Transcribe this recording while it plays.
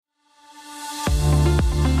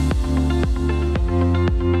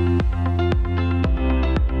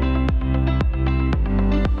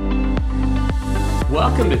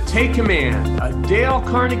Take Command, a Dale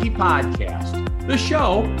Carnegie podcast, the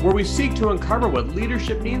show where we seek to uncover what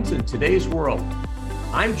leadership means in today's world.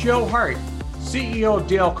 I'm Joe Hart, CEO of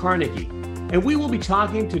Dale Carnegie, and we will be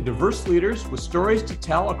talking to diverse leaders with stories to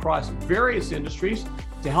tell across various industries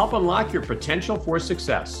to help unlock your potential for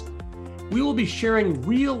success. We will be sharing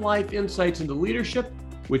real-life insights into leadership,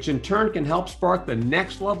 which in turn can help spark the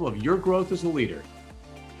next level of your growth as a leader.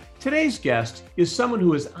 Today's guest is someone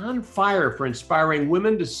who is on fire for inspiring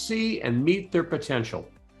women to see and meet their potential.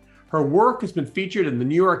 Her work has been featured in the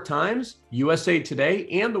New York Times, USA Today,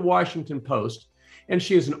 and the Washington Post, and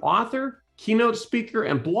she is an author, keynote speaker,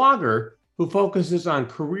 and blogger who focuses on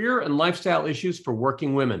career and lifestyle issues for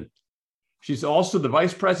working women. She's also the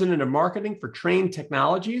Vice President of Marketing for Trane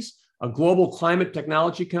Technologies, a global climate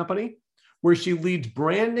technology company, where she leads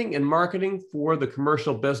branding and marketing for the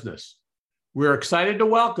commercial business. We're excited to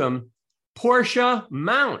welcome Portia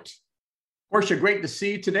Mount. Portia, great to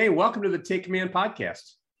see you today. Welcome to the Take Command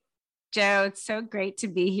podcast. Joe, it's so great to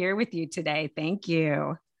be here with you today. Thank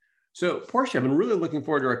you. So, Portia, I've been really looking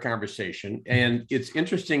forward to our conversation. And it's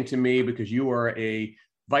interesting to me because you are a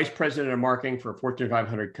vice president of marketing for a Fortune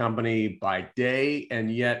 500 company by day,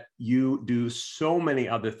 and yet you do so many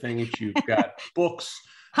other things. You've got books.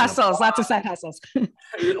 Hustles, lots of side hustles.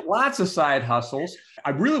 Lots of side hustles.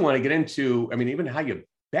 I really want to get into, even how you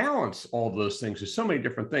balance all of those things. There's so many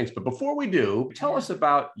different things. But before we do, tell us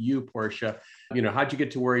about you, Portia. How'd you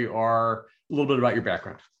get to where you are? A little bit about your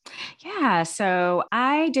background. Yeah, so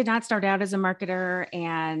I did not start out as a marketer.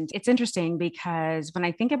 And it's interesting because when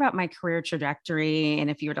I think about my career trajectory, and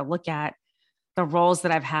if you were to look at the roles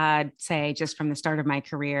that I've had, say, just from the start of my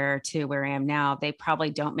career to where I am now, they probably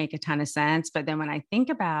don't make a ton of sense. But then when I think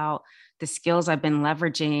about the skills I've been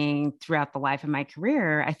leveraging throughout the life of my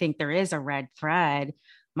career, I think there is a red thread.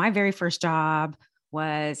 My very first job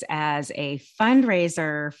was as a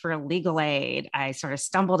fundraiser for legal aid. I sort of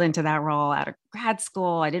stumbled into that role out of grad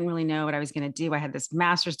school. I didn't really know what I was going to do. I had this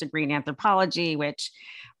master's degree in anthropology, which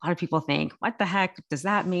a lot of people think, what the heck does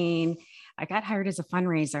that mean? I got hired as a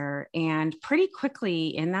fundraiser, and pretty quickly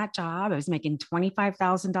in that job, I was making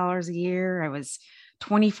 $25,000 a year. I was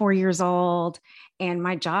 24 years old, and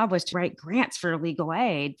my job was to write grants for legal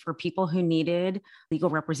aid for people who needed legal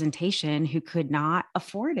representation who could not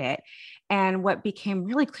afford it. And what became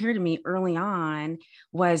really clear to me early on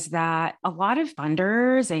was that a lot of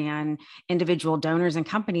funders and individual donors and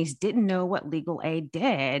companies didn't know what legal aid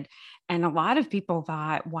did. And a lot of people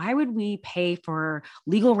thought, why would we pay for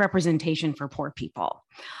legal representation for poor people?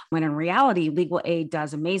 When in reality, legal aid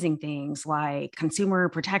does amazing things like consumer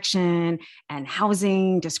protection and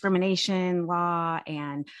housing discrimination law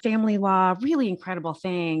and family law, really incredible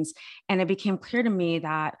things. And it became clear to me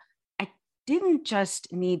that I didn't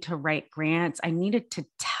just need to write grants. I needed to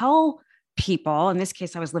tell people, in this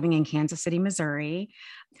case, I was living in Kansas City, Missouri,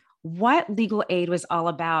 what legal aid was all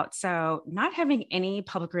about. So not having any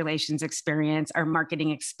public relations experience or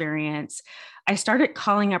marketing experience, I started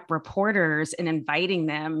calling up reporters and inviting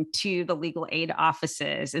them to the legal aid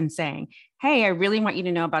offices and saying, hey, I really want you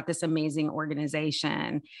to know about this amazing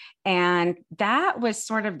organization. And that was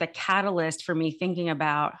sort of the catalyst for me thinking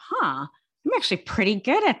about, I'm actually pretty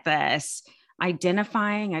good at this,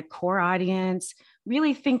 identifying a core audience,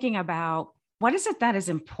 really thinking about what is it that is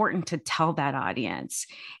important to tell that audience?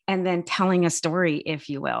 And then telling a story, if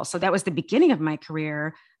you will. So that was the beginning of my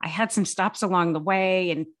career. I had some stops along the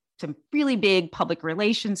way and some really big public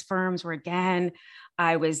relations firms where, again,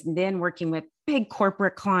 I was then working with big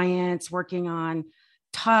corporate clients, working on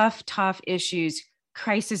tough issues,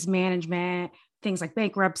 crisis management, things like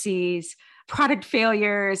bankruptcies, product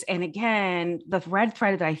failures. And again, the red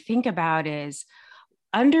thread that I think about is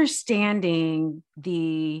understanding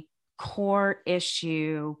the core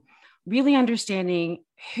issue, really understanding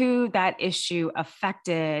who that issue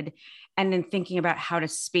affected, and then thinking about how to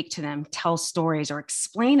speak to them, tell stories, or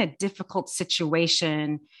explain a difficult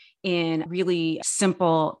situation in really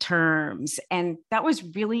simple terms. And that was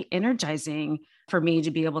really energizing for me to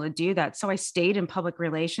be able to do that. So I stayed in public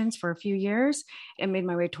relations for a few years and made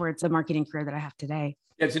my way towards the marketing career that I have today.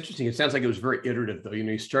 Yeah, it's interesting. It sounds like it was very iterative, though.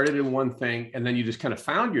 You started in one thing, and then you just kind of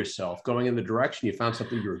found yourself going in the direction. You found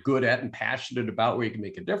something you were good at and passionate about where you can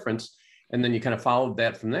make a difference. And then you kind of followed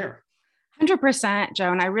that from there. 100%,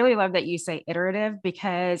 Joe. And I really love that you say iterative,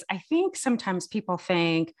 because I think sometimes people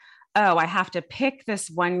think, oh, I have to pick this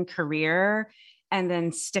one career and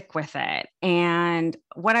then stick with it. And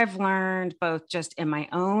what I've learned, both just in my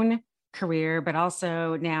own career, but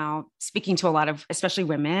also now speaking to a lot of, especially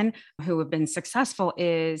women who have been successful,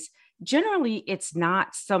 is generally it's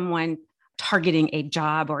not someone targeting a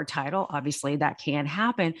job or a title. Obviously, that can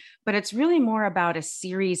happen, but it's really more about a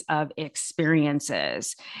series of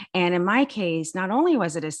experiences. And in my case, not only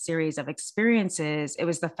was it a series of experiences, it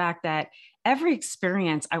was the fact that every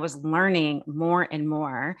experience I was learning more and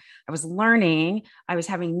more. I was learning, I was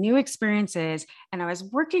having new experiences, and I was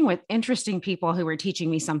working with interesting people who were teaching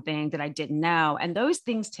me something that I didn't know. And those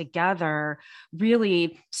things together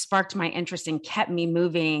really sparked my interest and kept me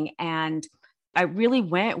moving. And I really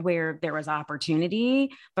went where there was opportunity,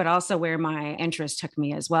 but also where my interest took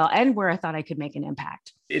me as well, and where I thought I could make an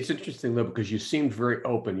impact. It's interesting though, because you seemed very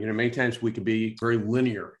open. Many times we could be very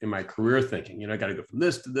linear in my career thinking, I got to go from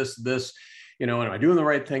this to this to this, and am I doing the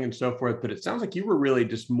right thing and so forth. But it sounds like you were really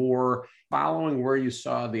just more following where you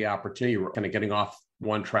saw the opportunity. You were kind of getting off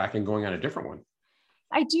one track and going on a different one.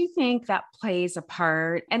 I do think that plays a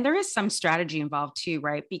part. And there is some strategy involved too,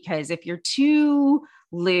 right? Because if you're too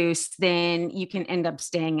loose, then you can end up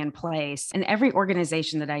staying in place. And every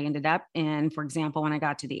organization that I ended up in, for example, when I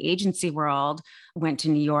got to the agency world, went to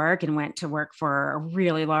New York and went to work for a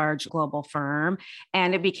really large global firm.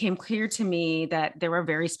 And it became clear to me that there were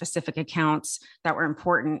very specific accounts that were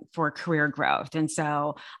important for career growth. And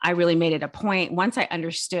so I really made it a point, once I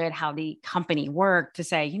understood how the company worked, to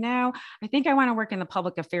say, I think I want to work in the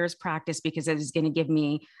public affairs practice because it is going to give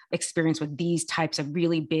me experience with these types of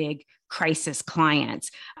really big crisis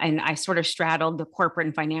clients. And I sort of straddled the corporate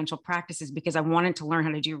and financial practices because I wanted to learn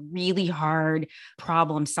how to do really hard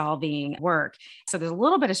problem solving work. So there's a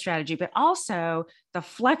little bit of strategy, but also the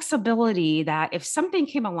flexibility that if something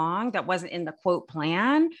came along that wasn't in the quote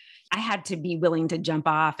plan, I had to be willing to jump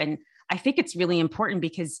off. And I think it's really important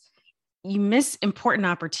because you miss important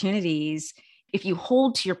opportunities if you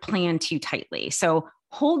hold to your plan too tightly. So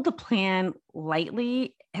hold the plan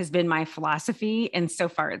lightly has been my philosophy, and so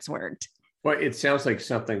far it's worked. Well, it sounds like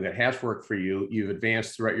something that has worked for you. You've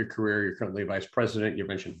advanced throughout your career. You're currently vice president. You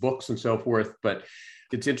mentioned books and so forth, but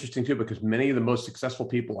it's interesting too, because many of the most successful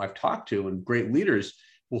people I've talked to and great leaders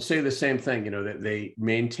will say the same thing, that they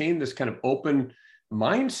maintain this kind of open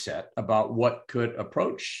mindset about what they could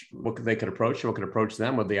approach, and what could approach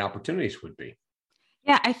them, what the opportunities would be.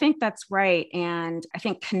 Yeah, I think that's right. And I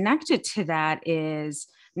think connected to that is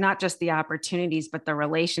not just the opportunities, but the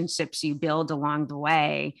relationships you build along the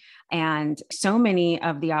way. And so many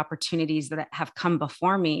of the opportunities that have come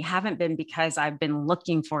before me haven't been because I've been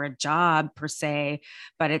looking for a job per se,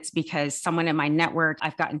 but it's because someone in my network,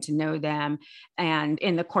 I've gotten to know them. And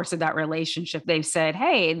in the course of that relationship, they've said,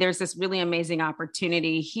 hey, there's this really amazing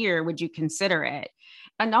opportunity here. Would you consider it?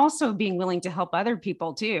 And also being willing to help other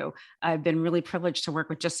people too. I've been really privileged to work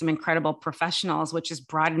with just some incredible professionals, which has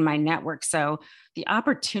broadened my network. So the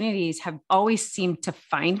opportunities have always seemed to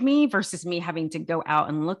find me versus me having to go out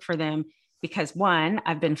and look for them. Because one,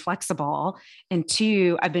 I've been flexible, and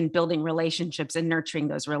two, I've been building relationships and nurturing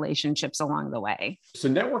those relationships along the way. So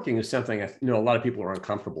networking is something I know a lot of people are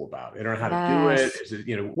uncomfortable about. They don't know how to do it. Is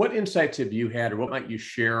it, what insights have you had, or what might you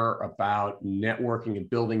share about networking and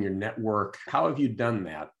building your network? How have you done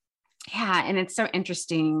that? Yeah. And it's so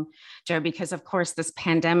interesting, Joe, because of course, this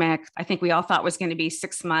pandemic, I think we all thought was going to be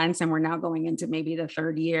 6 months, and we're now going into maybe the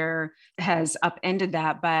third year, has upended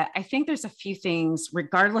that. But I think there's a few things,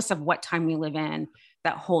 regardless of what time we live in,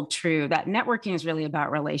 that hold true. That networking is really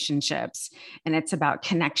about relationships, and it's about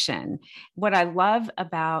connection. What I love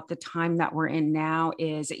about the time that we're in now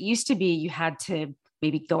is it used to be you had to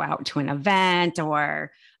maybe go out to an event,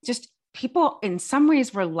 or just people in some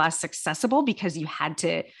ways were less accessible because you had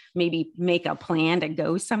to maybe make a plan to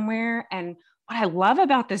go somewhere. And what I love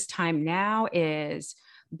about this time now is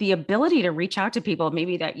the ability to reach out to people,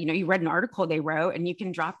 maybe that, you read an article they wrote and you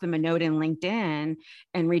can drop them a note in LinkedIn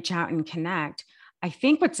and reach out and connect. I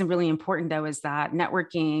think what's really important, though, is that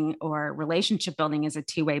networking or relationship building is a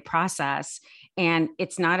two-way process. And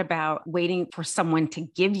it's not about waiting for someone to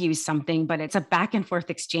give you something, but it's a back and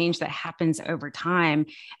forth exchange that happens over time.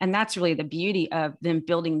 And that's really the beauty of them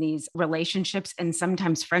building these relationships and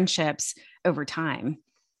sometimes friendships over time.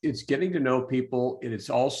 It's getting to know people. And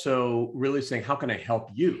it's also really saying, how can I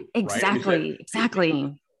help you? Exactly. Right?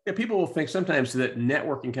 Exactly. Yeah, people will think sometimes that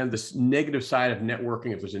networking, kind of this negative side of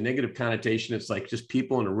networking, if there's a negative connotation, it's like just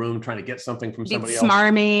people in a room trying to get something from somebody else.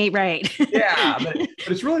 Smarmy, right? Yeah, but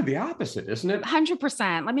it's really the opposite, isn't it?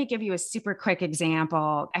 100%. Let me give you a super quick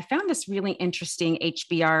example. I found this really interesting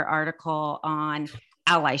HBR article on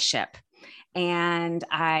allyship. And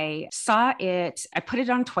I saw it, I put it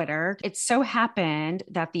on Twitter. It so happened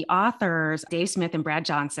that the authors, Dave Smith and Brad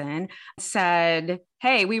Johnson, said,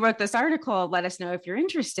 hey, we wrote this article. Let us know if you're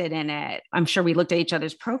interested in it. I'm sure we looked at each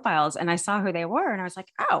other's profiles and I saw who they were. And I was like,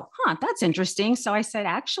 that's interesting. So I said,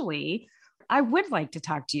 actually, I would like to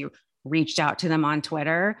talk to you. reached out to them on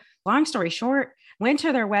Twitter. Long story short, went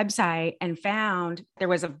to their website and found there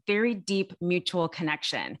was a very deep mutual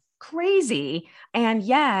connection. Crazy, and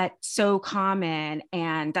yet so common.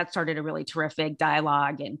 And that started a really terrific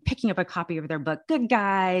dialogue and picking up a copy of their book, Good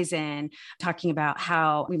Guys, and talking about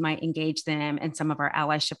how we might engage them in some of our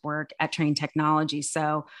allyship work at Trane Technologies.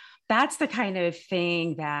 So that's the kind of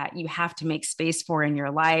thing that you have to make space for in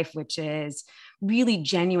your life, which is really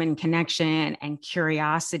genuine connection and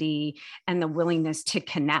curiosity and the willingness to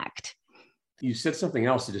connect. You said something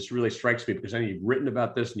else that just really strikes me, because I know you've written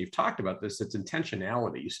about this and you've talked about this. It's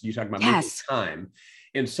intentionality. You talk about making time.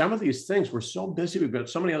 And some of these things, we're so busy, we've got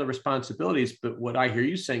so many other responsibilities. But what I hear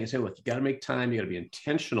you saying is, hey, look, you got to make time. You got to be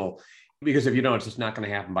intentional, because if you don't, it's just not going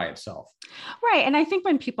to happen by itself. Right. And I think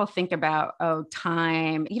when people think about,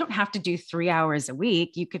 time, you don't have to do 3 hours a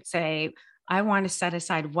week. You could say, I want to set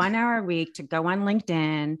aside 1 hour a week to go on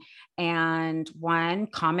LinkedIn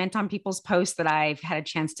and comment on people's posts that I've had a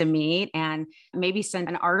chance to meet, and maybe send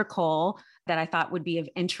an article that I thought would be of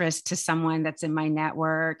interest to someone that's in my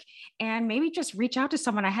network, and maybe just reach out to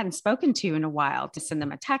someone I hadn't spoken to in a while, to send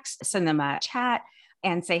them a text, send them a chat,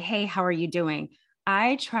 and say, hey, how are you doing?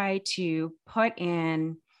 I try to put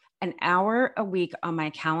in an hour a week on my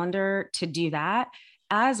calendar to do that,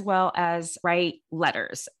 as well as write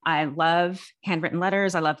letters. I love handwritten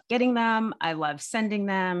letters. I love getting them. I love sending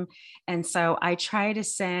them. And so I try to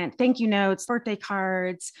send thank you notes, birthday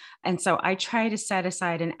cards. And so I try to set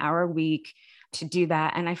aside an hour a week to do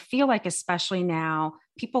that. And I feel like, especially now,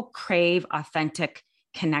 people crave authentic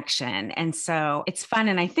connection. And so it's fun.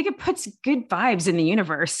 And I think it puts good vibes in the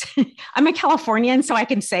universe. I'm a Californian, so I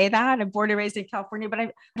can say that. I'm born and raised in California, but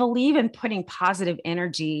I believe in putting positive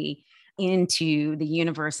energy into the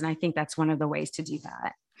universe. And I think that's one of the ways to do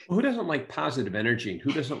that. Who doesn't like positive energy? And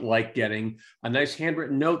who doesn't like getting a nice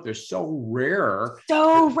handwritten note? They're so rare.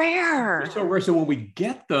 So rare. They're so rare. So when we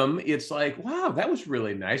get them, it's like, wow, that was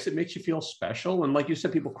really nice. It makes you feel special. And like you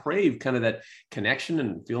said, people crave kind of that connection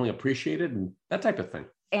and feeling appreciated and that type of thing.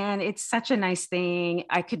 And it's such a nice thing.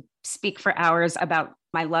 I could speak for hours about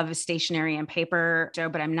my love of stationery and paper, Joe,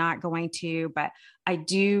 but I'm not going to. But I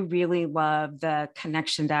do really love the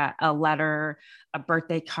connection that a letter, a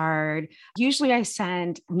birthday card. Usually I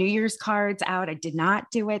send New Year's cards out. I did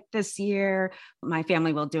not do it this year. My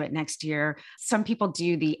family will do it next year. Some people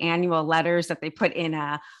do the annual letters that they put in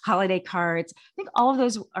holiday cards. I think all of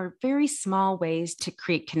those are very small ways to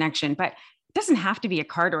create connection, but it doesn't have to be a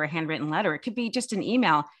card or a handwritten letter. It could be just an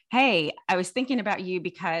email. Hey, I was thinking about you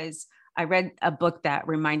because I read a book that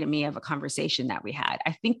reminded me of a conversation that we had.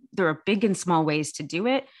 I think there are big and small ways to do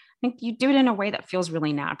it. I think you do it in a way that feels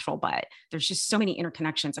really natural, but there's just so many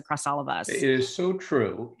interconnections across all of us. It is so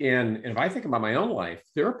true. And if I think about my own life,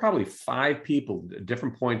 there are probably 5 people at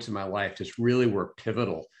different points in my life just really were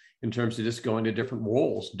pivotal in terms of just going to different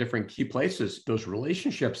roles, different key places. Those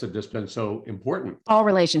relationships have just been so important. All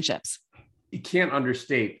relationships. You can't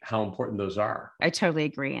understate how important those are. I totally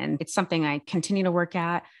agree. And it's something I continue to work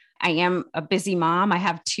at. I am a busy mom. I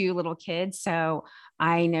have 2 little kids. So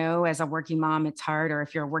I know as a working mom, it's hard, or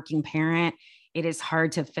if you're a working parent, it is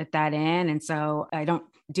hard to fit that in. And so I don't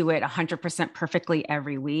do it 100% perfectly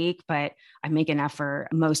every week, but I make an effort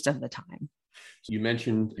most of the time. So you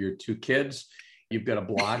mentioned your 2 kids. You've got a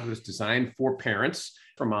blog that's designed for parents,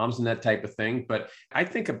 for moms and that type of thing. But I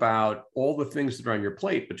think about all the things that are on your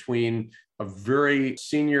plate, between a very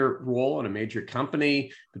senior role in a major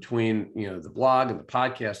company, between the blog and the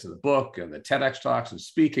podcast and the book and the TEDx talks and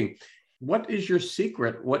speaking. What is your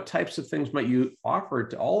secret? What types of things might you offer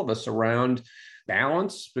to all of us around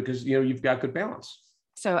balance? Because you've got good balance.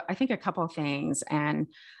 So I think a couple of things, and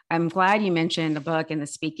I'm glad you mentioned the book and the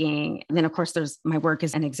speaking. And then of course there's my work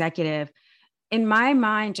as an executive. In my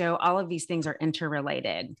mind, Joe, all of these things are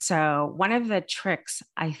interrelated. So one of the tricks,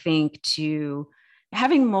 I think, to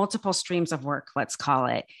having multiple streams of work, let's call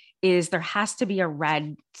it, is there has to be a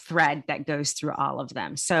red thread that goes through all of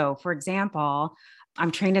them. So for example, I'm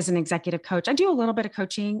trained as an executive coach. I do a little bit of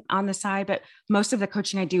coaching on the side, but most of the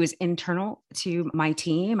coaching I do is internal to my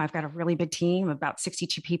team. I've got a really big team of about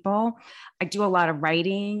 62 people. I do a lot of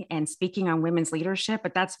writing and speaking on women's leadership,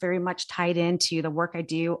 but that's very much tied into the work I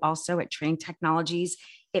do also at Trane Technologies.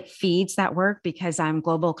 It feeds that work because I'm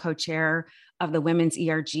global co-chair of the Women's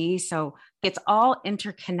ERG. So it's all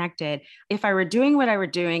interconnected. If I were doing what I were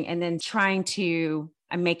doing and then trying to,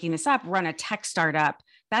 I'm making this up, run a tech startup,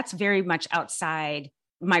 that's very much outside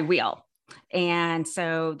my wheel. And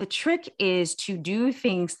so the trick is to do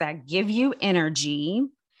things that give you energy,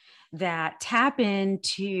 that tap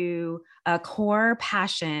into a core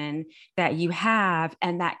passion that you have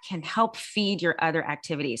and that can help feed your other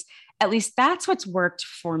activities. At least that's what's worked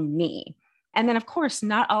for me. And then, of course,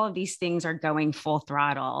 not all of these things are going full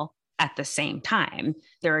throttle at the same time.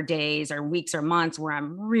 There are days or weeks or months where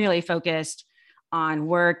I'm really focused on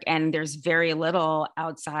work and there's very little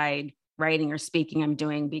outside writing or speaking I'm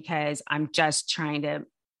doing because I'm just trying to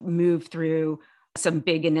move through some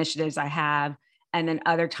big initiatives I have. And then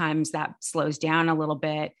other times that slows down a little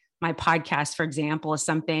bit. My podcast, for example, is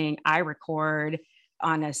something I record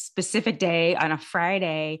on a specific day on a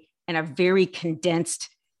Friday in a very condensed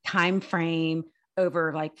time frame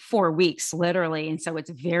over like 4 weeks, literally. And so it's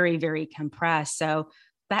very, very compressed. So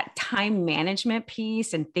that time management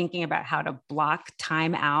piece and thinking about how to block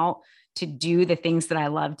time out to do the things that I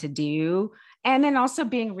love to do. And then also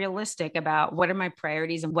being realistic about what are my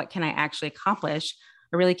priorities and what can I actually accomplish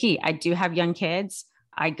are really key. I do have young kids.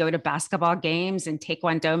 I go to basketball games and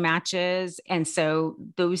taekwondo matches. And so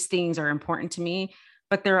those things are important to me.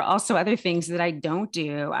 But there are also other things that I don't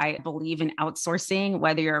do. I believe in outsourcing,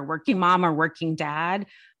 whether you're a working mom or working dad.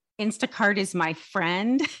 Instacart is my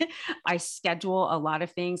friend. I schedule a lot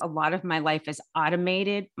of things. A lot of my life is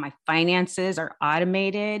automated. My finances are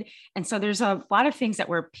automated. And so there's a lot of things that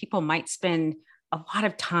where people might spend a lot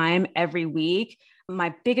of time every week.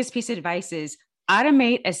 My biggest piece of advice is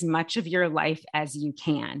automate as much of your life as you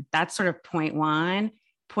can. That's sort of point one.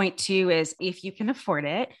 Point two is if you can afford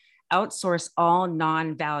it, outsource all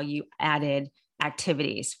non-value added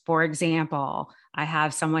activities. For example, I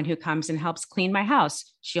have someone who comes and helps clean my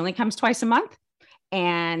house. She only comes twice a month,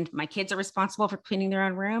 and my kids are responsible for cleaning their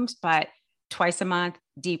own rooms, but twice a month,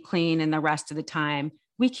 deep clean, and the rest of the time,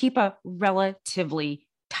 we keep a relatively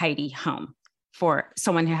tidy home for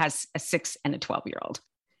someone who has a 6 and a 12-year-old.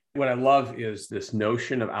 What I love is this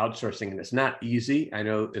notion of outsourcing, and it's not easy. I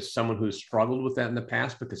know as someone who's struggled with that in the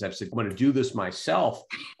past because I've said, I'm going to do this myself,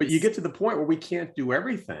 but you get to the point where we can't do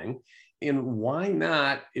everything. And why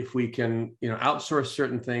not, if we can, outsource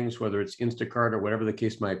certain things, whether it's Instacart or whatever the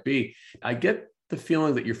case might be. I get the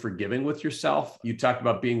feeling that you're forgiving with yourself. You talked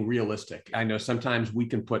about being realistic. I know sometimes we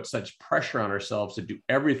can put such pressure on ourselves to do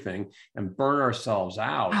everything and burn ourselves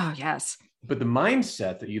out. Oh, yes. But the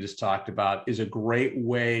mindset that you just talked about is a great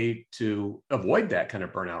way to avoid that kind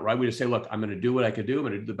of burnout, right? We just say, look, I'm going to do what I can do. I'm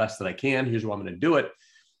going to do the best that I can. Here's why I'm going to do it.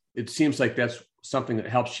 It seems like that's something that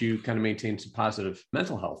helps you kind of maintain some positive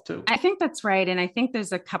mental health too. I think that's right. And I think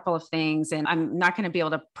there's a couple of things, and I'm not going to be able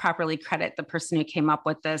to properly credit the person who came up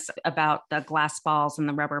with this about the glass balls and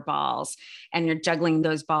the rubber balls, and you're juggling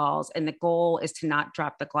those balls. And the goal is to not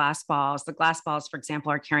drop the glass balls. The glass balls, for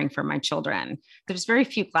example, are caring for my children. There's very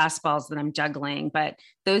few glass balls that I'm juggling, but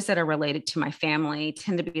those that are related to my family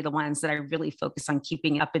tend to be the ones that I really focus on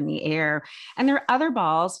keeping up in the air. And there are other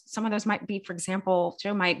balls. Some of those might be, for example,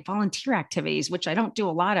 Joe, my volunteer activities, which I don't do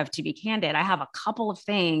a lot of, to be candid. I have a couple of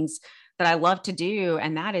things that I love to do,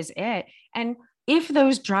 and that is it. And if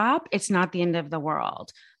those drop, it's not the end of the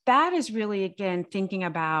world. That is really, again, thinking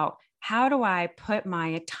about how do I put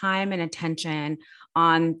my time and attention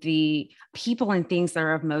on the people and things that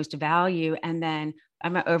are of most value. And then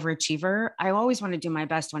I'm an overachiever. I always want to do my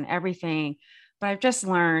best on everything, but I've just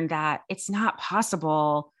learned that it's not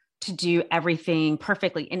possible to do everything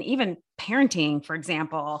perfectly. And even parenting, for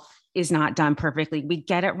example, is not done perfectly. We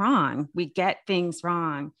get it wrong. We get things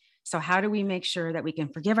wrong. So how do we make sure that we can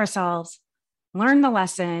forgive ourselves, learn the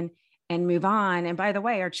lesson, and move on? And by the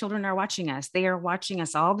way, our children are watching us. They are watching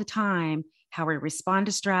us all the time, how we respond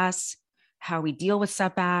to stress, how we deal with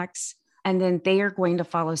setbacks, and then they are going to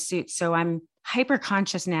follow suit. So I'm hyper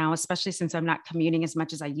conscious now, especially since I'm not commuting as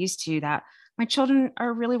much as I used to, that my children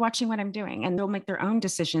are really watching what I'm doing, and they'll make their own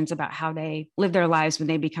decisions about how they live their lives when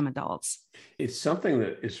they become adults. It's something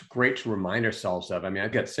that is great to remind ourselves of. I mean,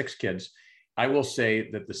 I've got 6 kids. I will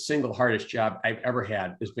say that the single hardest job I've ever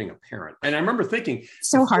had is being a parent. And I remember thinking,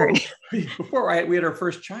 hard. Before we had our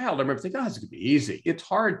first child, I remember thinking, oh, it's going to be easy. It's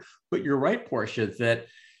hard, but you're right, Portia, that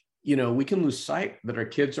we can lose sight that our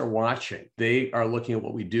kids are watching. They are looking at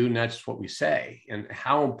what we do, not just what we say, and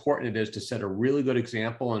how important it is to set a really good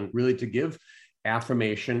example and really to give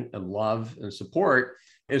affirmation and love and support,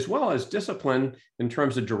 as well as discipline in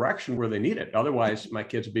terms of direction where they need it. Otherwise, my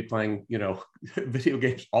kids would be playing, video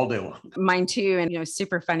games all day long. Mine too. And,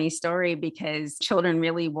 super funny story, because children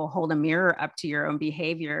really will hold a mirror up to your own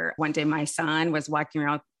behavior. One day, my son was walking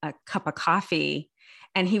around with a cup of coffee,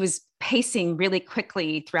 and he was pacing really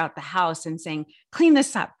quickly throughout the house and saying, clean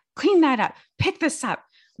this up, clean that up, pick this up.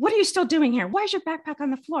 What are you still doing here? Why is your backpack on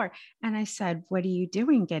the floor? And I said, what are you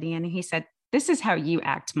doing, Gideon? And he said, this is how you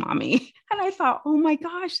act, mommy. And I thought, oh my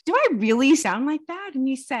gosh, do I really sound like that? And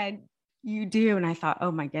he said, You do. And I thought,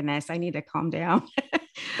 oh my goodness, I need to calm down.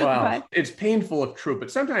 Well, But it's painful if true,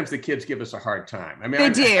 but sometimes the kids give us a hard time. I mean, they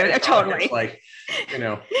do. Totally. It's like,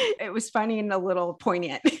 It was funny and a little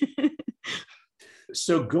poignant.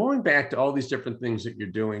 So going back to all these different things that you're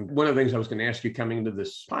doing, one of the things I was going to ask you coming into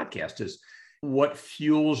this podcast is what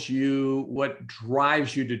fuels you, what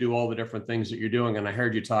drives you to do all the different things that you're doing? And I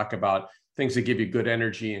heard you talk about things that give you good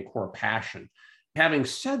energy and core passion. Having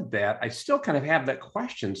said that, I still kind of have that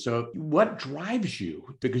question. So what drives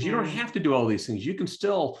you? Because you don't have to do all these things. You can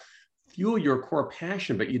still fuel your core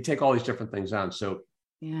passion, but you take all these different things on. So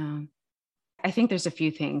yeah, I think there's a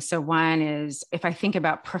few things. So one is if I think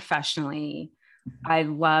about professionally, I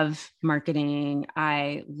love marketing.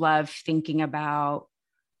 I love thinking about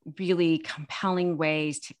really compelling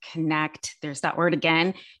ways to connect. There's that word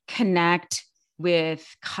again, connect with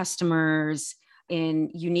customers in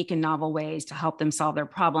unique and novel ways to help them solve their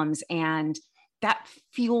problems. And that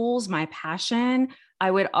fuels my passion. I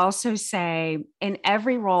would also say in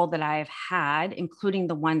every role that I've had, including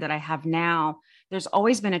the one that I have now, there's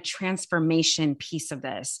always been a transformation piece of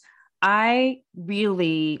this. I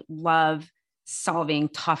really love solving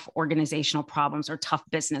tough organizational problems or tough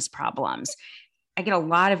business problems. I get a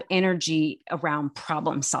lot of energy around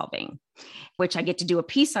problem solving, which I get to do a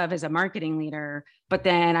piece of as a marketing leader. But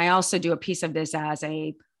then I also do a piece of this as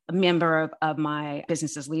a member of my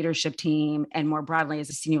business's leadership team and more broadly as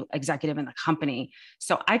a senior executive in the company.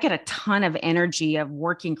 So I get a ton of energy of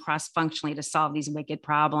working cross-functionally to solve these wicked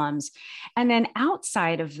problems. And then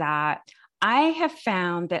outside of that, I have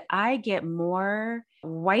found that I get more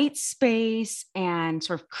white space and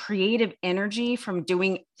sort of creative energy from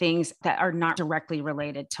doing things that are not directly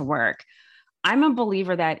related to work. I'm a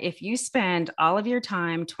believer that if you spend all of your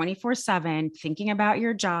time 24/7 thinking about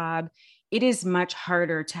your job, it is much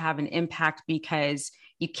harder to have an impact because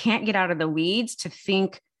you can't get out of the weeds to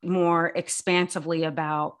think more expansively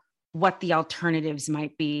about what the alternatives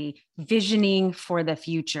might be, visioning for the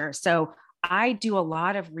future. So I do a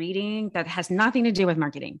lot of reading that has nothing to do with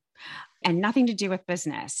marketing and nothing to do with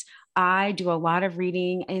business. I do a lot of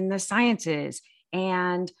reading in the sciences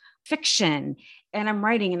and fiction, and I'm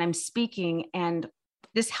writing and I'm speaking, and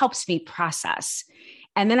this helps me process.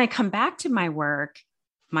 And then I come back to my work,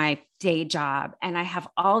 my day job, and I have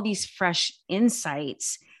all these fresh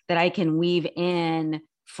insights that I can weave in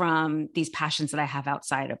from these passions that I have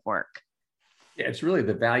outside of work. Yeah, it's really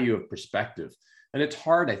the value of perspective. And it's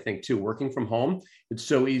hard, I think, too, working from home. It's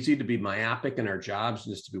so easy to be myopic in our jobs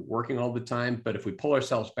and just to be working all the time. But if we pull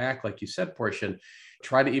ourselves back, like you said, Portia,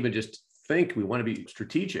 try to even just think we want to be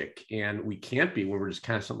strategic, and we can't be when we're just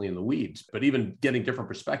constantly in the weeds. But even getting different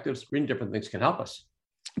perspectives, reading different things can help us.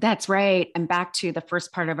 That's right. And back to the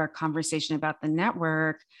first part of our conversation about the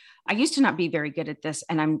network, I used to not be very good at this,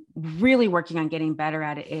 and I'm really working on getting better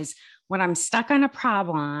at it, is when I'm stuck on a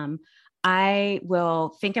problem, I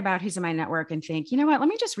will think about who's in my network and think, you know what, let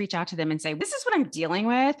me just reach out to them and say, this is what I'm dealing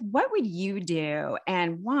with. What would you do?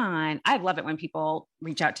 And one, I love it when people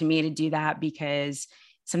reach out to me to do that because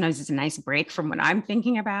sometimes it's a nice break from what I'm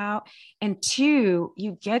thinking about. And two,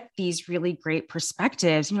 you get these really great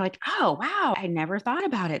perspectives and you're like, oh, wow, I never thought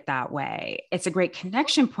about it that way. It's a great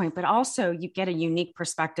connection point, but also you get a unique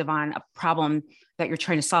perspective on a problem that you're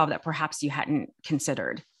trying to solve that perhaps you hadn't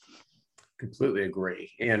considered. Completely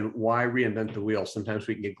agree. And why reinvent the wheel? Sometimes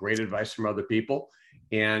we can get great advice from other people,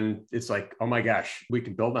 and it's like, oh my gosh, we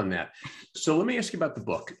can build on that. So let me ask you about the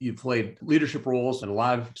book. You've played leadership roles in a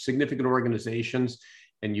lot of significant organizations,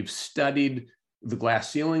 and you've studied the glass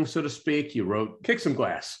ceiling, so to speak. You wrote Kick Some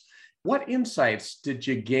Glass. What insights did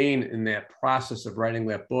you gain in that process of writing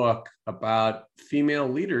that book about female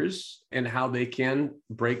leaders and how they can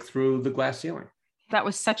break through the glass ceiling? That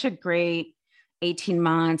was such a great 18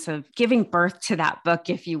 months of giving birth to that book,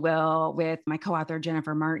 if you will, with my co-author,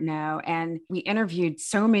 Jennifer Martineau. And we interviewed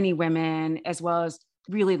so many women, as well as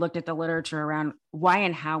really looked at the literature around why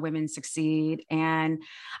and how women succeed. And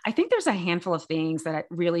I think there's a handful of things that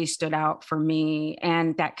really stood out for me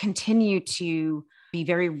and that continue to be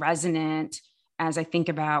very resonant as I think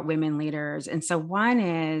about women leaders. And so one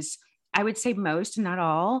is, I would say most, not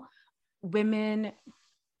all, women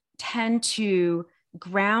tend to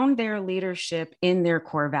ground their leadership in their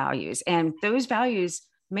core values. And those values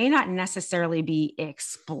may not necessarily be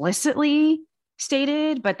explicitly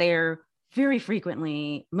stated, but they're very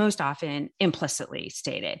frequently, most often, implicitly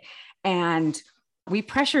stated. And we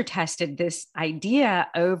pressure tested this idea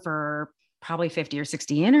over probably 50 or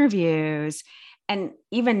 60 interviews. And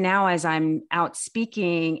even now, as I'm out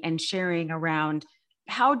speaking and sharing around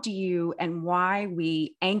how do you and why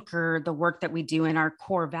we anchor the work that we do in our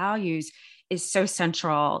core values is so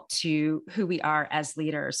central to who we are as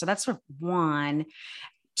leaders. So that's sort of one.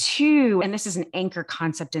 Two, and this is an anchor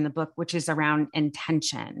concept in the book, which is around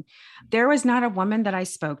intention. There was not a woman that I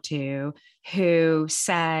spoke to who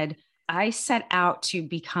said, I set out to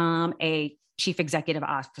become a chief executive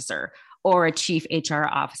officer or a chief HR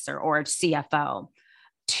officer or a CFO.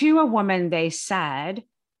 To a woman, they said,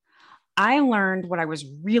 I learned what I was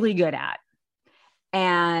really good at.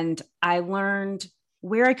 And I learned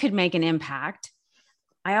where I could make an impact.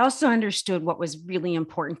 I also understood what was really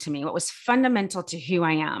important to me, what was fundamental to who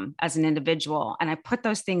I am as an individual. And I put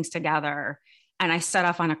those things together and I set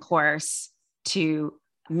off on a course to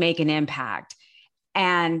make an impact.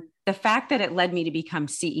 And the fact that it led me to become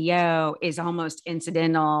CEO is almost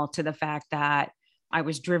incidental to the fact that I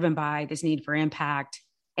was driven by this need for impact,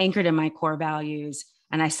 anchored in my core values,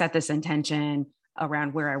 and I set this intention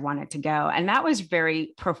around where I wanted to go. And that was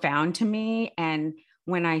very profound to me. And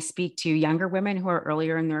when I speak to younger women who are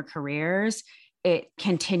earlier in their careers, it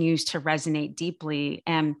continues to resonate deeply.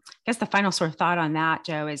 And I guess the final sort of thought on that,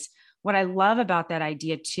 Joe, is what I love about that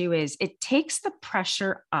idea too, is it takes the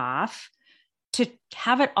pressure off to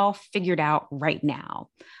have it all figured out right now.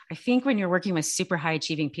 I think when you're working with super high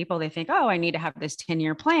achieving people, they think, oh, I need to have this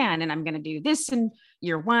 10-year plan and I'm going to do this in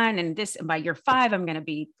year 1 and this, and by year 5, I'm going to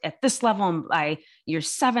be at this level. And by year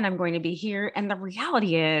 7, I'm going to be here. And the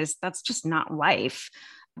reality is that's just not life.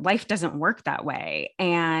 Life doesn't work that way.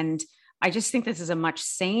 And I just think this is a much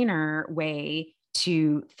saner way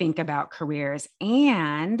to think about careers,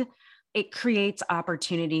 and it creates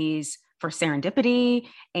opportunities for serendipity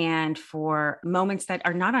and for moments that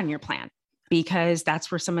are not on your plan, because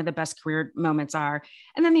that's where some of the best career moments are.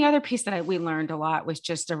 And then the other piece that we learned a lot was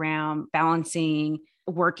just around balancing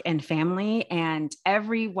work and family. And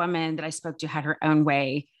every woman that I spoke to had her own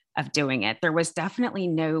way of doing it. There was definitely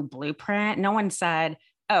no blueprint. No one said,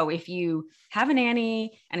 oh, if you have a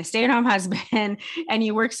nanny and a stay-at-home husband and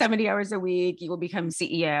you work 70 hours a week, you will become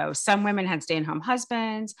CEO. Some women had stay-at-home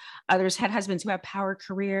husbands. Others had husbands who have power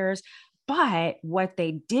careers. But what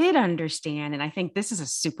they did understand, and I think this is a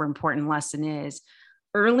super important lesson, is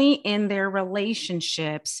early in their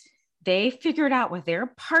relationships, they figured out with their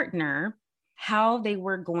partner how they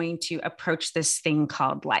were going to approach this thing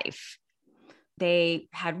called life. They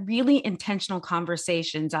had really intentional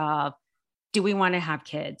conversations of, do we want to have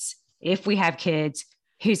kids? If we have kids,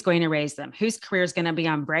 who's going to raise them? Whose career is going to be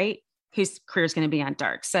on bright? Whose career is going to be on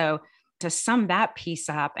dark? So to sum that piece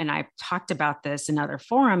up, and I've talked about this in other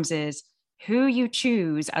forums, is who you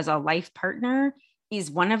choose as a life partner is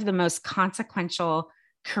one of the most consequential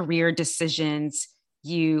career decisions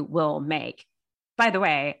you will make. By the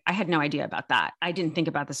way, I had no idea about that. I didn't think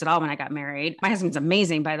about this at all when I got married. My husband's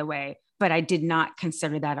amazing, by the way, but I did not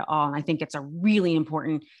consider that at all. And I think it's a really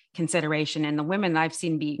important consideration. And the women that I've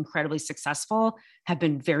seen be incredibly successful have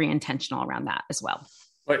been very intentional around that as well.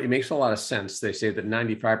 But it makes a lot of sense. They say that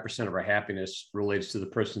 95% of our happiness relates to the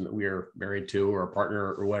person that we are married to or a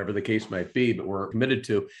partner or whatever the case might be, but we're committed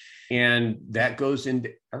to. And that goes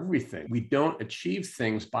into everything. We don't achieve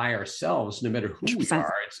things by ourselves, no matter who 100%. We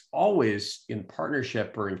are. It's always in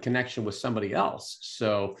partnership or in connection with somebody else.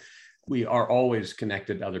 So we are always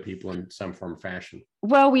connected to other people in some form or fashion.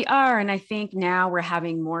 Well, we are. And I think now we're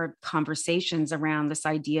having more conversations around this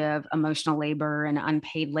idea of emotional labor and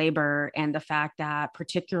unpaid labor. And the fact that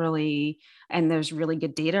particularly, and there's really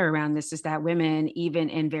good data around this, is that women, even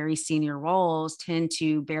in very senior roles, tend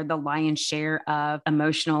to bear the lion's share of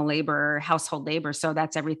emotional labor, household labor. So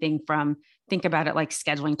that's everything from, think about it like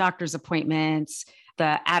scheduling doctor's appointments,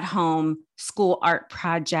 the at-home school art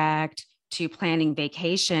project, to planning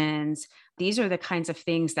vacations. These are the kinds of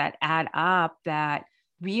things that add up that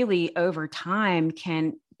really over time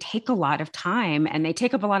can take a lot of time, and they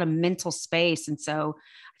take up a lot of mental space. And so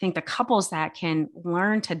I think the couples that can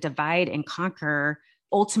learn to divide and conquer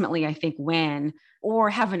ultimately, I think, win, or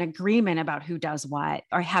have an agreement about who does what,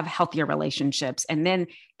 or have healthier relationships. And then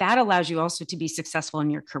that allows you also to be successful in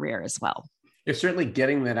your career as well. It's certainly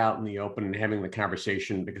getting that out in the open and having the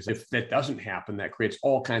conversation, because if that doesn't happen, that creates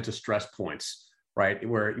all kinds of stress points, right?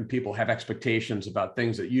 Where people have expectations about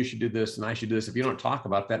things that you should do this and I should do this. If you don't talk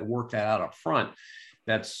about that and work that out up front,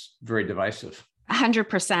 that's very divisive.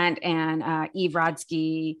 100%. And Eve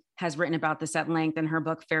Rodsky has written about this at length in her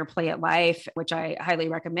book, Fair Play at Life, which I highly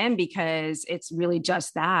recommend, because it's really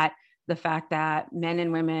just that. The fact that men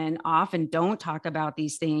and women often don't talk about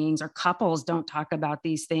these things, or couples don't talk about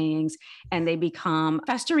these things, and they become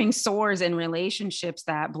festering sores in relationships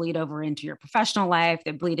that bleed over into your professional life,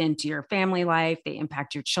 that bleed into your family life, they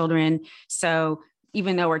impact your children. So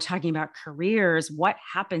even though we're talking about careers, what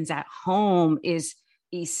happens at home is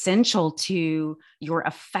essential to your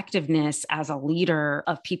effectiveness as a leader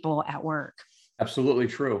of people at work. Absolutely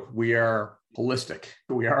true. We are holistic.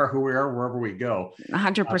 We are who we are wherever we go.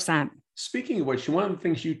 100%. Speaking of which, one of the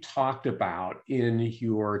things you talked about in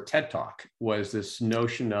your TED Talk was this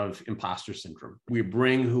notion of imposter syndrome. We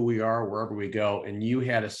bring who we are wherever we go. And you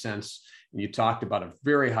had a sense, and you talked about a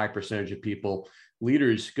very high percentage of people,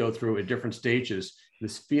 leaders go through at different stages,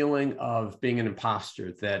 this feeling of being an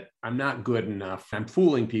imposter, that I'm not good enough, I'm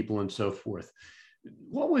fooling people and so forth.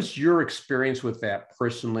 What was your experience with that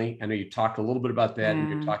personally? I know you talked a little bit about that in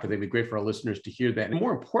your talk. It'd be great for our listeners to hear that. And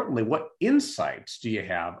more importantly, what insights do you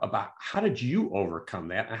have about how did you overcome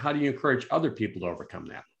that? And how do you encourage other people to overcome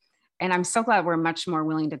that? And I'm so glad we're much more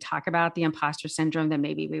willing to talk about the imposter syndrome than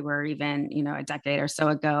maybe we were even, a decade or so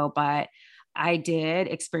ago. But I did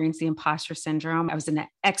experience the imposter syndrome. I was in an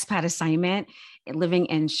expat assignment living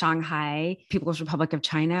in Shanghai, People's Republic of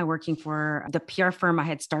China, working for the PR firm I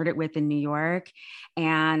had started with in New York.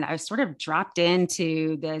 And I was sort of dropped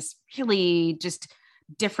into this really just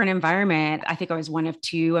different environment. I think I was one of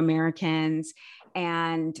two Americans,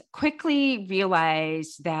 and quickly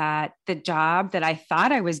realized that the job that I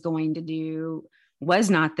thought I was going to do was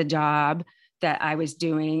not the job that I was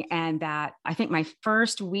doing. And that I think my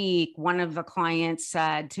first week, one of the clients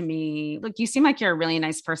said to me, look, you seem like you're a really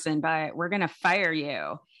nice person, but we're going to fire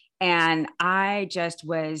you. And I just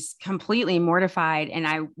was completely mortified. And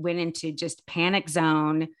I went into just panic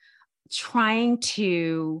zone, trying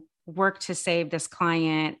to work to save this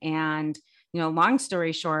client. And, long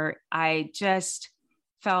story short, I just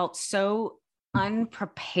felt so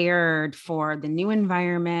unprepared for the new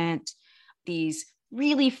environment, these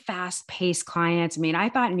really fast-paced clients. I mean, I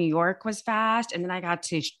thought New York was fast, and then I got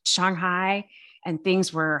to Shanghai and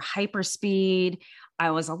things were hyper speed.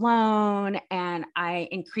 I was alone, and I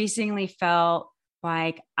increasingly felt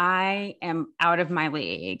like I am out of my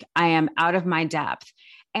league. I am out of my depth.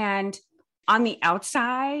 And on the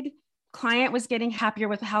outside, client was getting happier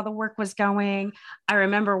with how the work was going. I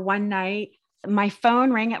remember one night, my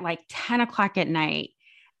phone rang at like 10 o'clock at night.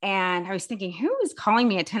 And I was thinking, who is calling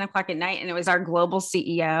me at 10 o'clock at night? And it was our global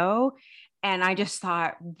CEO. And I just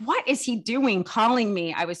thought, what is he doing calling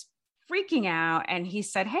me? I was freaking out. And he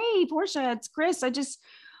said, hey, Portia, it's Chris. I just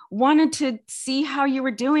wanted to see how you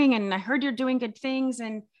were doing. And I heard you're doing good things.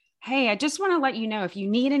 And hey, I just want to let you know, if you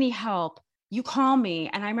need any help, you call me.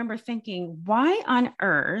 And I remember thinking, why on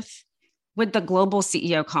earth would the global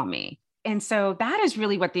CEO call me? And so that is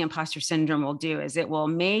really what the imposter syndrome will do, is it will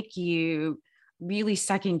make you really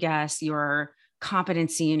second guess your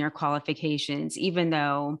competency and your qualifications, even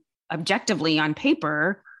though objectively on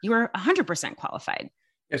paper, you're 100% qualified.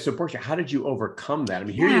 Yeah. So Portia, how did you overcome that? I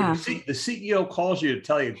mean, here the CEO calls you to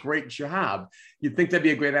tell you, great job. You'd think that'd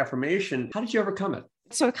be a great affirmation. How did you overcome it?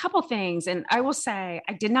 So a couple things, and I will say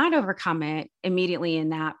I did not overcome it immediately in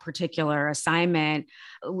that particular assignment.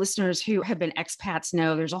 Listeners who have been expats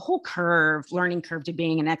know there's a whole learning curve to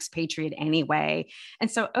being an expatriate anyway.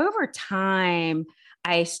 And so over time,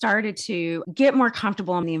 I started to get more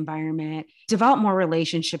comfortable in the environment, develop more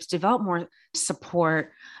relationships, develop more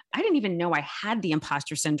support. I didn't even know I had the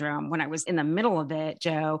imposter syndrome when I was in the middle of it,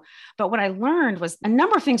 Joe. But what I learned was a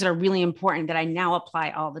number of things that are really important that I now apply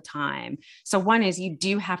all the time. So one is, you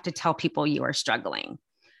do have to tell people you are struggling.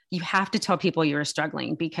 You have to tell people you are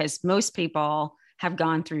struggling, because most people have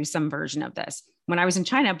gone through some version of this. When I was in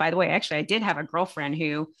China, by the way, actually, I did have a girlfriend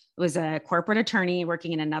who was a corporate attorney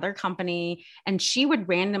working in another company, and she would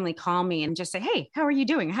randomly call me and just say, hey, how are you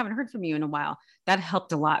doing? I haven't heard from you in a while. That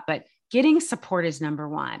helped a lot. But getting support is number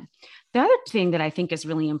one. The other thing that I think is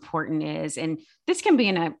really important is, and this can be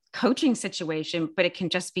in a coaching situation, but it can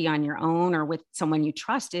just be on your own or with someone you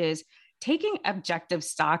trust, is taking objective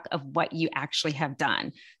stock of what you actually have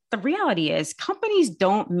done. The reality is, companies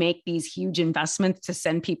don't make these huge investments to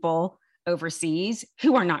send people overseas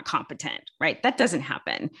who are not competent, right? That doesn't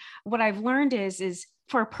happen. What I've learned is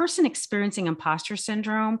for a person experiencing imposter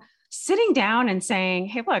syndrome, sitting down and saying,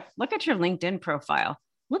 hey, look at your LinkedIn profile.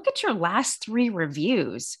 Look at your last 3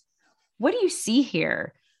 reviews. What do you see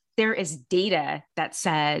here? There is data that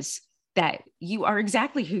says that you are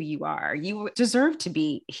exactly who you are. You deserve to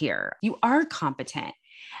be here. You are competent.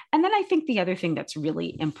 And then I think the other thing that's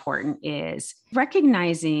really important is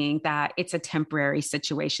recognizing that it's a temporary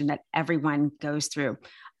situation that everyone goes through.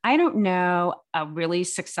 I don't know a really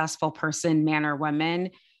successful person, man or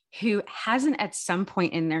woman, who hasn't at some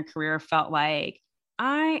point in their career felt like,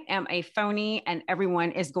 I am a phony and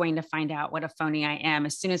everyone is going to find out what a phony I am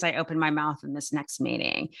as soon as I open my mouth in this next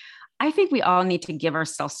meeting. I think we all need to give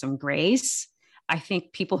ourselves some grace I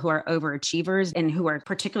think people who are overachievers and who are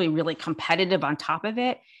particularly really competitive on top of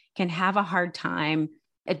it can have a hard time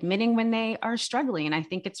admitting when they are struggling. And I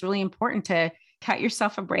think it's really important to cut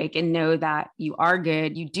yourself a break and know that you are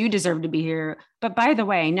good. You do deserve to be here. But by the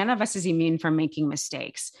way, none of us is immune from making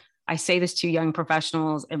mistakes. I say this to young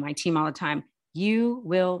professionals and my team all the time. You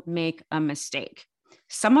will make a mistake.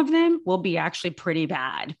 Some of them will be actually pretty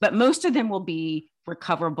bad, but most of them will be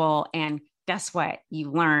recoverable. And guess what?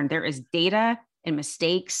 You learn. There is data and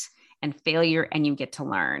mistakes and failure, and you get to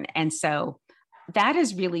learn. And so that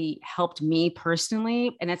has really helped me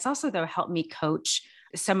personally. And it's also, though, helped me coach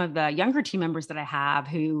some of the younger team members that I have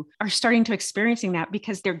who are starting to experiencing that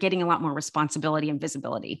because they're getting a lot more responsibility and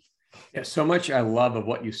visibility. Yeah, so much I love of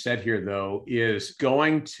what you said here, though, is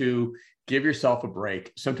going to give yourself a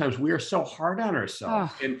break. Sometimes we are so hard on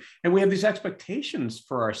ourselves and we have these expectations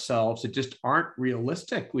for ourselves that just aren't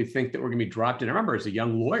realistic. We think that we're going to be dropped in. I remember as a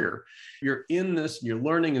young lawyer, you're in this and you're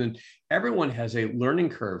learning, and everyone has a learning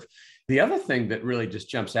curve. The other thing that really just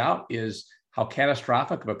jumps out is how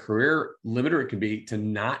catastrophic of a career limiter it can be to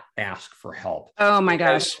not ask for help. Oh my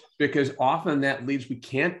gosh. Because often that leads, we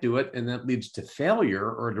can't do it. And that leads to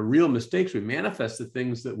failure or to real mistakes. We manifest the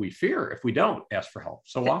things that we fear if we don't ask for help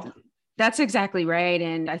so often. That's exactly right.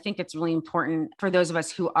 And I think it's really important for those of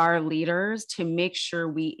us who are leaders to make sure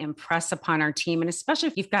we impress upon our team. And especially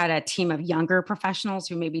if you've got a team of younger professionals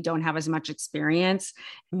who maybe don't have as much experience,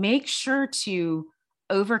 make sure to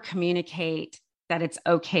over communicate that it's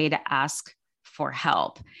okay to ask for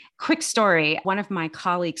help. Quick story. One of my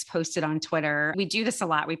colleagues posted on Twitter. We do this a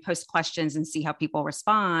lot. We post questions and see how people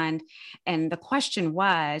respond. And the question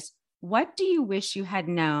was, what do you wish you had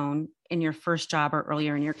known in your first job or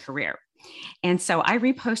earlier in your career? And so I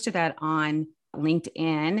reposted that on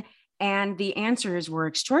LinkedIn, and the answers were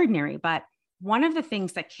extraordinary. But one of the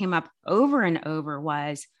things that came up over and over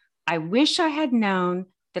was, I wish I had known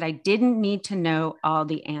that I didn't need to know all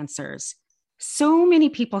the answers. So many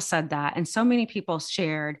people said that, and so many people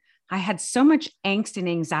shared, I had so much angst and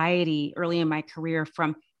anxiety early in my career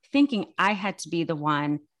from thinking I had to be the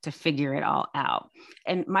one to figure it all out.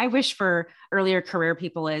 And my wish for earlier career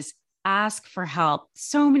people is ask for help.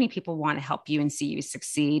 So many people want to help you and see you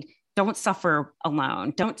succeed. Don't suffer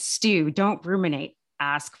alone. Don't stew. Don't ruminate.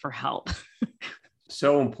 Ask for help.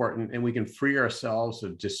 So important. And we can free ourselves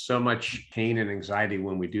of just so much pain and anxiety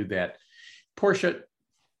when we do that. Portia,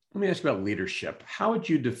 let me ask you about leadership. How would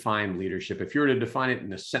you define leadership? If you were to define it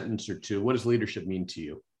in a sentence or two, what does leadership mean to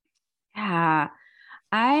you? Yeah,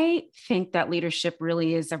 I think that leadership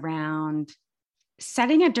really is around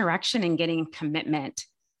setting a direction and getting commitment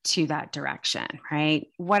to that direction, right?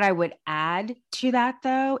 What I would add to that,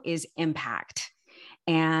 though, is impact.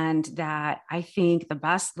 And that I think the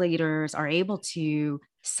best leaders are able to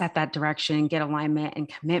set that direction, get alignment and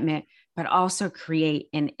commitment, but also create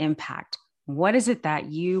an impact. What is it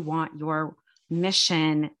that you want your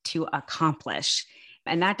mission to accomplish?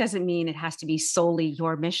 And that doesn't mean it has to be solely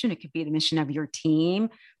your mission. It could be the mission of your team.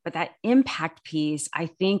 But that impact piece, I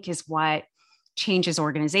think, is what changes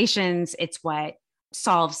organizations. It's what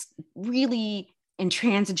solves really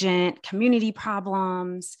intransigent community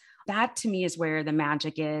problems. That to me is where the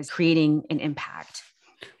magic is, creating an impact.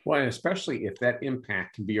 Well, and especially if that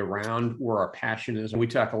impact can be around where our passion is. And we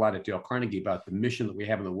talk a lot at Dale Carnegie about the mission that we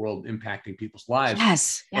have in the world, impacting people's lives.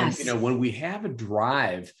 Yes. And, when we have a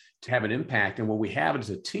drive to have an impact, and when we have it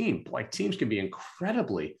as a team, like teams can be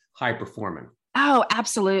incredibly high performing. Oh,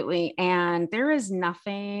 absolutely. And there is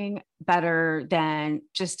nothing better than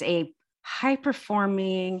just a high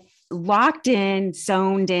performing, locked in,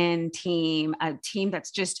 zoned in team, a team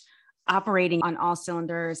that's just operating on all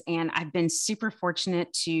cylinders. And I've been super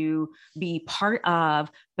fortunate to be part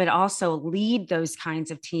of, but also lead those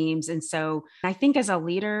kinds of teams. And so I think as a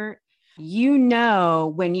leader,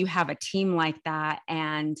 when you have a team like that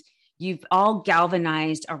and you've all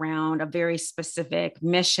galvanized around a very specific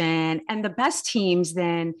mission, and the best teams,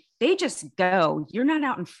 then they just go. You're not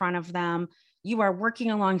out in front of them. You are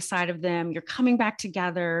working alongside of them. You're coming back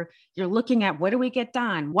together. You're looking at, what do we get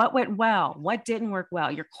done? What went well? What didn't work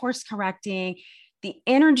well? You're course correcting. The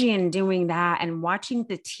energy in doing that and watching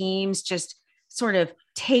the teams just sort of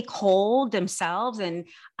take hold themselves. And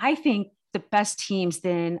I think the best teams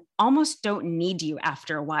then almost don't need you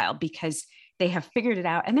after a while because they have figured it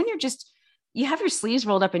out. And then you have your sleeves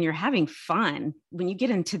rolled up and you're having fun. When you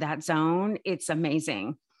get into that zone, it's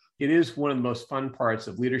amazing. it is one of the most fun parts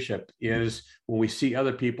of leadership is when we see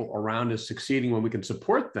other people around us succeeding, when we can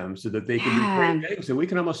support them so that they can do great things, and we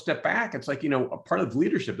can almost step back. It's like, a part of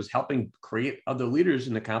leadership is helping create other leaders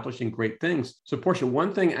and accomplishing great things. So Portia,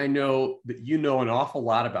 one thing I know that you know an awful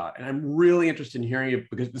lot about, and I'm really interested in hearing you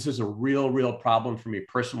because this is a real problem for me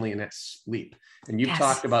personally, and that's sleep. And you've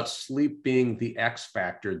talked about sleep being the X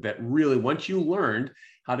factor that really, once you learned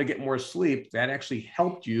how to get more sleep, that actually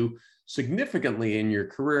helped you significantly in your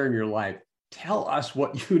career and your life. Tell us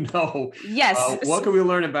what you know. Yes. What can we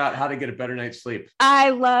learn about how to get a better night's sleep? I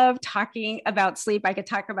love talking about sleep. I could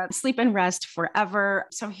talk about sleep and rest forever.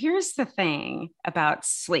 So here's the thing about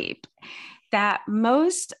sleep, that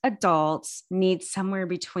most adults need somewhere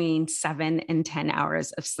between 7 and 10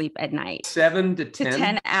 hours of sleep at night. 7 to 10? To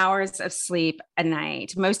 10 hours of sleep a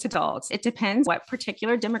night. Most adults. It depends what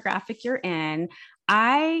particular demographic you're in.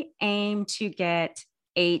 I aim to get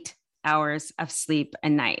 8 hours of sleep a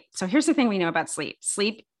night. So here's the thing we know about sleep.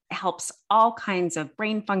 Sleep helps all kinds of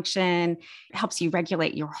brain function. It helps you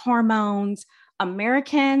regulate your hormones.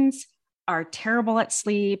 Americans are terrible at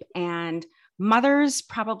sleep, and mothers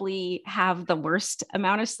probably have the worst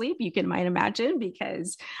amount of sleep you might imagine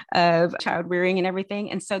because of child rearing and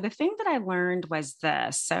everything. And so the thing that I learned was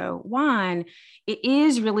this. So one, it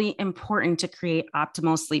is really important to create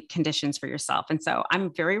optimal sleep conditions for yourself. And so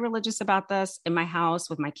I'm very religious about this in my house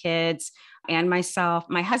with my kids and myself.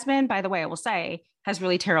 My husband, by the way, I will say, has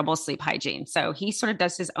really terrible sleep hygiene. So he sort of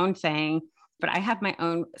does his own thing, but I have my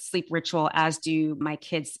own sleep ritual, as do my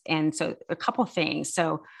kids. And so a couple of things.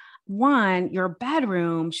 So one, your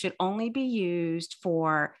bedroom should only be used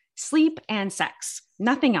for sleep and sex,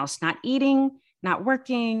 nothing else, not eating, not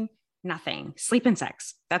working, nothing, sleep and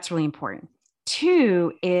sex. That's really important.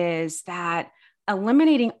 Two is that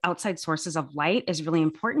eliminating outside sources of light is really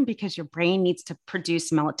important because your brain needs to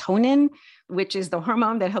produce melatonin, which is the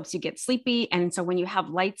hormone that helps you get sleepy. And so when you have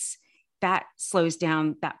lights, that slows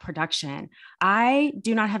down that production. I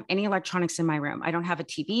do not have any electronics in my room. I don't have a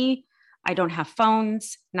TV. I don't have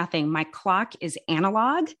phones, nothing. My clock is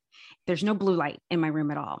analog. There's no blue light in my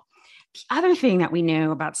room at all. The other thing that we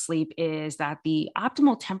know about sleep is that the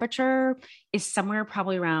optimal temperature is somewhere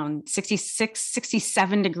probably around 66,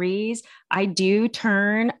 67 degrees. I do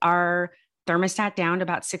turn our thermostat down to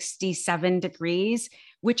about 67 degrees,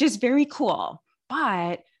 which is very cool.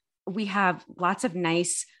 But we have lots of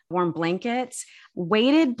nice warm blankets.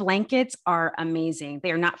 Weighted blankets are amazing.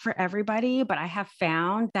 They are not for everybody, but I have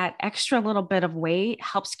found that extra little bit of weight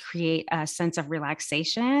helps create a sense of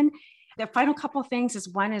relaxation. The final couple of things is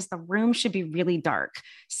one is the room should be really dark.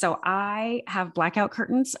 So I have blackout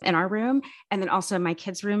curtains in our room and then also in my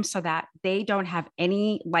kids' room so that they don't have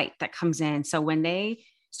any light that comes in. So when they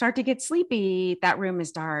start to get sleepy, that room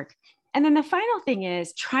is dark. And then the final thing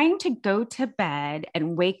is trying to go to bed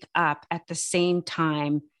and wake up at the same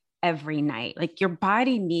time every night. Like your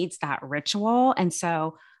body needs that ritual. And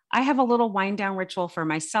so I have a little wind down ritual for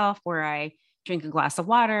myself where I drink a glass of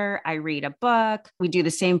water, I read a book. We do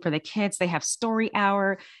the same for the kids. They have story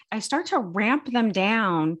hour. I start to ramp them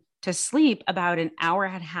down to sleep about an hour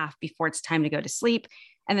and a half before it's time to go to sleep.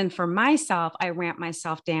 And then for myself, I ramp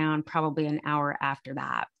myself down probably an hour after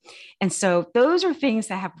that. And so those are things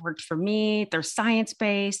that have worked for me. They're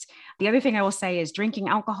science-based. The other thing I will say is drinking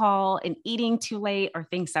alcohol and eating too late are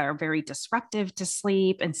things that are very disruptive to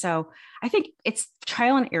sleep. And so I think it's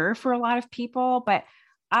trial and error for a lot of people, but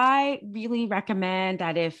I really recommend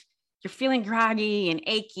that if you're feeling groggy and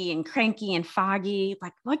achy and cranky and foggy,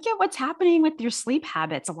 like look at what's happening with your sleep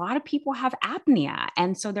habits. A lot of people have apnea,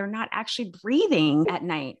 and so they're not actually breathing at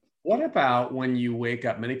night. What about when you wake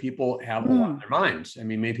up? Many people have a lot on their minds. I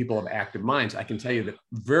mean, many people have active minds. I can tell you that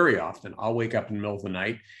very often I'll wake up in the middle of the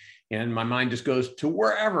night and my mind just goes to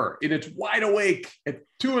wherever, and it's wide awake at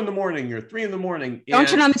 2 a.m. or 3 a.m. Don't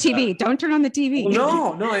turn on the TV. Don't turn on the TV.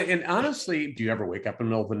 No. And honestly, do you ever wake up in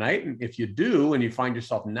the middle of the night? And if you do, and you find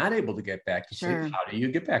yourself not able to get back to sleep, how do you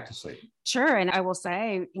get back to sleep? Sure. And I will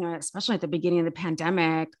say, especially at the beginning of the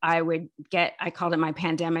pandemic, I called it my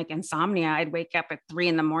pandemic insomnia. I'd wake up at 3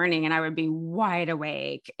 a.m. and I would be wide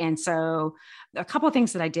awake. And so a couple of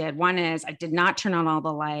things that I did. One is I did not turn on all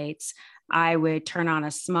the lights. I would turn on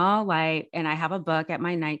a small light and I have a book at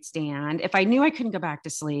my nightstand. If I knew I couldn't go back to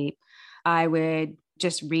sleep, I would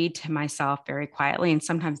just read to myself very quietly. And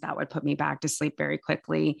sometimes that would put me back to sleep very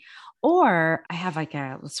quickly. Or I have like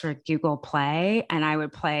a sort of Google Play and I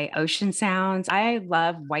would play ocean sounds. I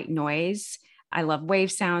love white noise. I love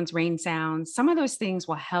wave sounds, rain sounds. Some of those things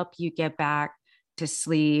will help you get back to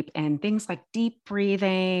sleep, and things like deep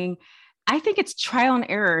breathing. I think it's trial and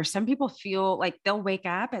error. Some people feel like they'll wake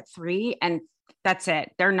up at 3 and That's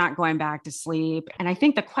it. They're not going back to sleep. And I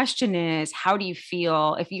think the question is, how do you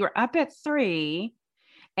feel if you're up at 3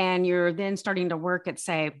 and you're then starting to work at,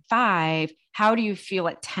 say, 5? How do you feel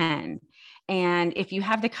at 10? And if you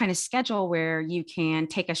have the kind of schedule where you can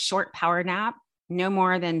take a short power nap, no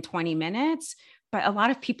more than 20 minutes, but a lot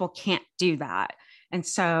of people can't do that. And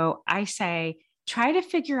so I say, try to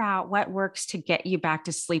figure out what works to get you back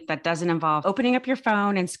to sleep that doesn't involve opening up your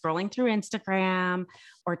phone and scrolling through Instagram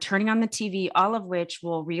or turning on the TV, all of which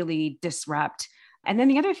will really disrupt. And then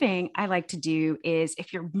the other thing I like to do is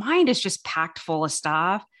if your mind is just packed full of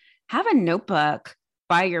stuff, have a notebook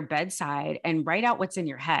by your bedside and write out what's in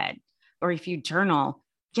your head. Or if you journal,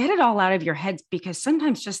 get it all out of your head, because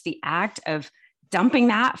sometimes just the act of dumping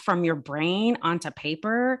that from your brain onto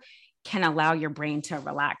paper can allow your brain to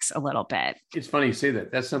relax a little bit. It's funny you say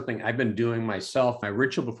that. That's something I've been doing myself. My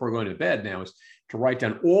ritual before going to bed now is to write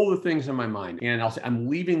down all the things in my mind. And I'll say, I'm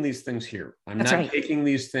leaving these things here. I'm That's not right. taking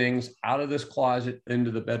these things out of this closet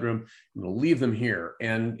into the bedroom. I'm going to leave them here.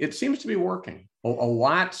 And it seems to be working. A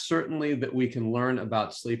lot, certainly, that we can learn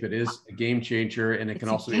about sleep. It is a game changer, and it can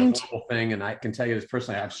also be a wonderful thing. And I can tell you this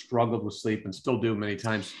personally, I've struggled with sleep and still do many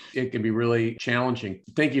times. It can be really challenging.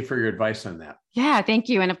 Thank you for your advice on that. Yeah, thank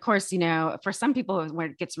you. And of course, for some people where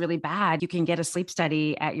it gets really bad, you can get a sleep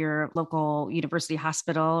study at your local university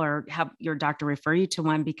hospital or have your doctor refer you to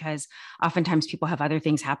one, because oftentimes people have other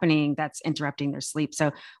things happening that's interrupting their sleep.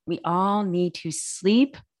 So we all need to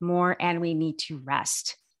sleep more and we need to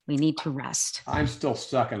rest. We need to rest. I'm still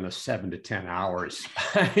stuck in the 7 to 10 hours.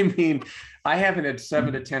 I mean, I haven't had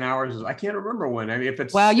 7 to 10 hours. I can't remember when. I mean, if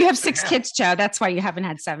it's you have 6 kids, Joe. That's why you haven't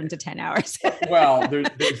had 7 to 10 hours. Well, there's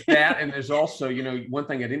that, and there's also, one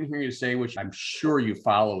thing I didn't hear you say, which I'm sure you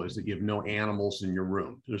follow, is that you have no animals in your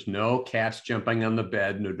room. There's no cats jumping on the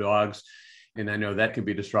bed, no dogs. And I know that can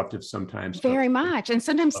be disruptive sometimes. Very much. And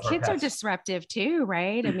sometimes kids are disruptive too,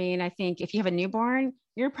 right? I mean, I think if you have a newborn,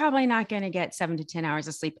 you're probably not going to get 7 to 10 hours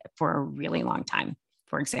of sleep for a really long time,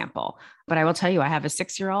 for example. But I will tell you, I have a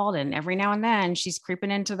 6-year-old, and every now and then she's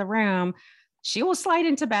creeping into the room. She will slide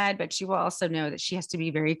into bed, but she will also know that she has to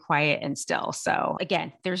be very quiet and still. So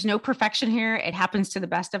again, there's no perfection here. It happens to the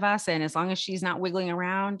best of us. And as long as she's not wiggling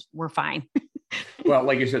around, we're fine. Well,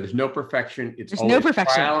 like you said, there's no perfection. There's always no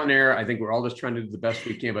perfection. Trial and error. I think we're all just trying to do the best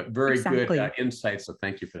we can, but very good insights. So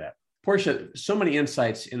thank you for that. Portia, so many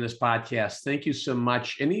insights in this podcast. Thank you so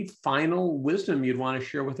much. Any final wisdom you'd want to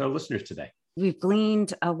share with our listeners today? We've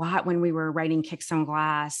gleaned a lot when we were writing Kick Some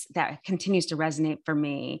Glass that continues to resonate for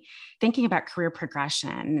me. Thinking about career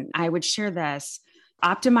progression, I would share this: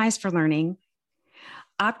 optimize for learning,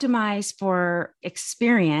 optimize for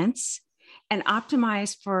experience, and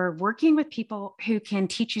optimize for working with people who can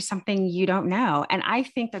teach you something you don't know. And I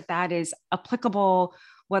think that that is applicable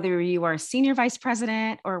whether you are a senior vice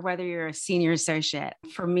president or whether you're a senior associate.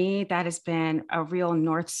 For me, that has been a real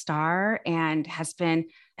North Star and has been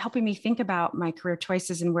helping me think about my career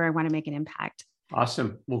choices and where I want to make an impact.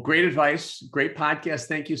 Awesome. Well, great advice. Great podcast.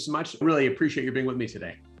 Thank you so much. Really appreciate you being with me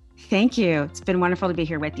today. Thank you. It's been wonderful to be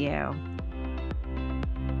here with you.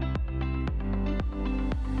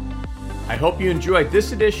 I hope you enjoyed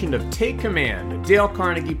this edition of Take Command, a Dale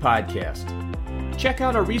Carnegie podcast. Check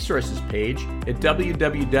out our resources page at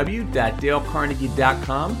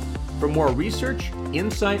www.dalecarnegie.com for more research,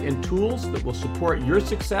 insight, and tools that will support your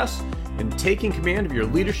success in taking command of your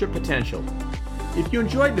leadership potential. If you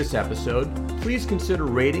enjoyed this episode, please consider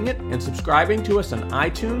rating it and subscribing to us on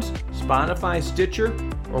iTunes, Spotify, Stitcher,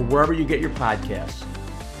 or wherever you get your podcasts.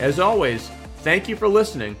 As always, thank you for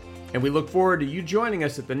listening, and we look forward to you joining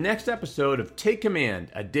us at the next episode of Take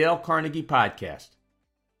Command, a Dale Carnegie podcast.